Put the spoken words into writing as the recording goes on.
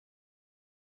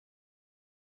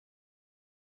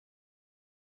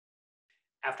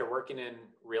After working in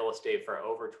real estate for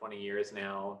over 20 years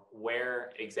now,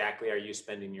 where exactly are you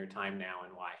spending your time now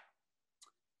and why?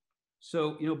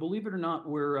 So, believe it or not,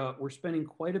 we're spending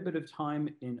quite a bit of time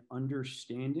in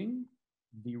understanding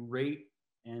the rate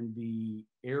and the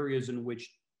areas in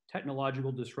which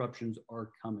technological disruptions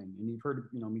are coming. And you've heard,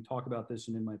 me talk about this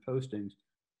and in my postings.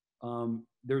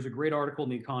 There's a great article in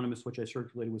The Economist, which I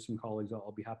circulated with some colleagues.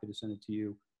 I'll be happy to send it to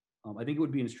you. I think it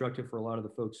would be instructive for a lot of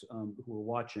the folks who are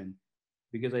watching,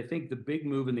 because I think the big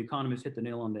move, and The Economist hit the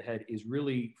nail on the head, is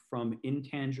really from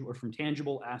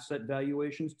tangible asset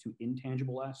valuations to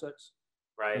intangible assets.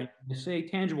 And Right. to say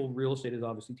tangible real estate is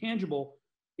obviously tangible.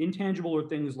 Intangible are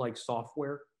things like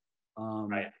software,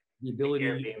 Right. um, the Like ability.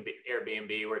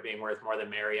 Airbnb, where being worth more than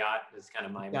Marriott is kind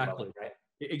of mind-blowing,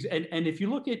 Exactly. right? And if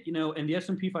you look at, and the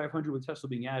S&P 500 with Tesla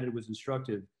being added was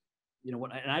instructive.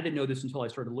 And I didn't know this until I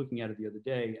started looking at it the other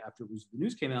day after the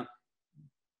news came out.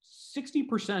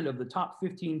 60% of the top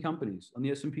 15 companies on the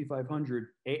S&P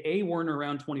 500, weren't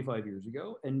around 25 years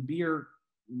ago, and B, are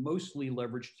mostly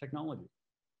leveraged technology.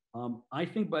 I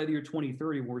think by the year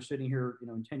 2030, when we're sitting here,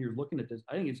 in 10 years looking at this,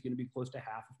 I think it's going to be close to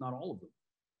half, if not all of them.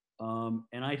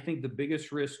 And I think the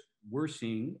biggest risk we're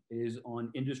seeing is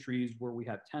on industries where we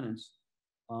have tenants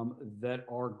that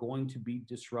are going to be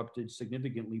disrupted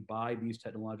significantly by these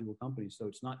technological companies. So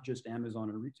it's not just Amazon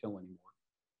and retail anymore.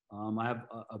 I have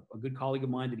a good colleague of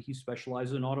mine that he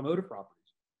specializes in automotive properties.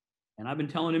 And I've been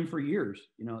telling him for years,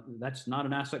 that's not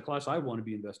an asset class I want to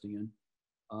be investing in,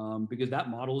 because that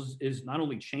model is not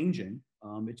only changing,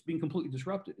 it's being completely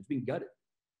disrupted. It's being gutted.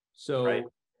 Right. So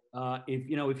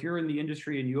if you're in the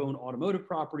industry and you own automotive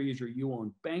properties or you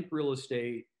own bank real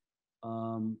estate,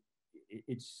 um,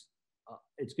 it's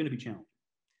going to be challenging.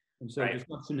 And so Right.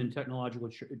 disruption and technological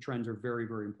trends are very,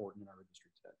 very important in our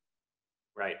industry today.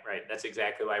 Right, right. That's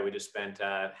exactly why we just spent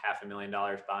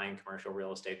 $500,000 buying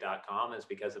commercialrealestate.com, is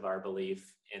because of our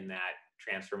belief in that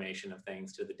transformation of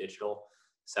things to the digital.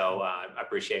 So I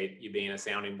appreciate you being a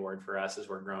sounding board for us as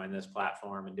we're growing this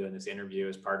platform and doing this interview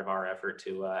as part of our effort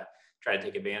to try to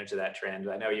take advantage of that trend.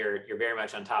 I know you're very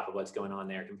much on top of what's going on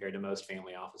there compared to most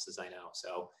family offices I know.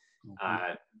 So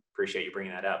appreciate you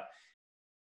bringing that up.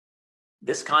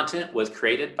 This content was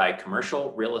created by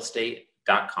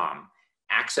commercialrealestate.com.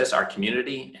 Access our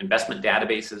community, investment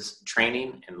databases,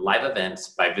 training, and live events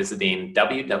by visiting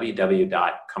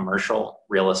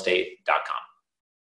www.commercialrealestate.com.